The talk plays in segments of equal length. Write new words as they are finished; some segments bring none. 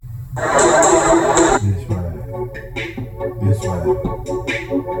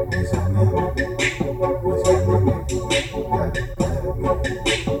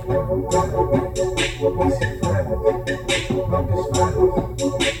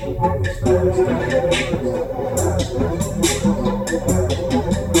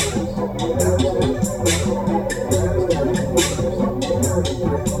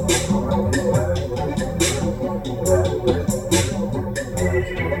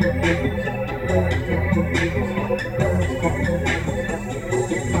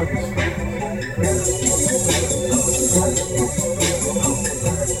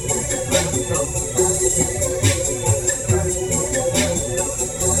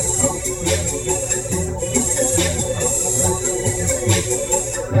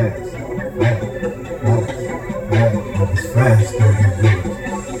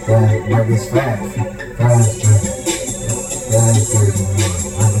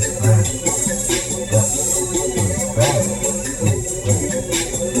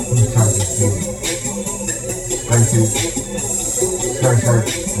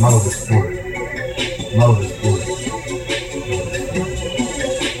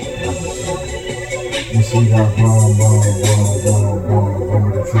You see that boom, boom, boom, boom, boom, boom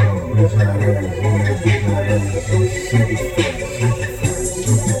with the drum, bitch that ass, yeah, bitch that ass, so shake it fast, shake it fast,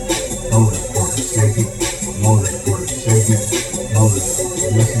 shake it, motorsport, shake it, motorsport, shake it, motorsport,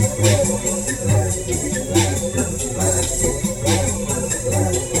 listen fast, fast, fast.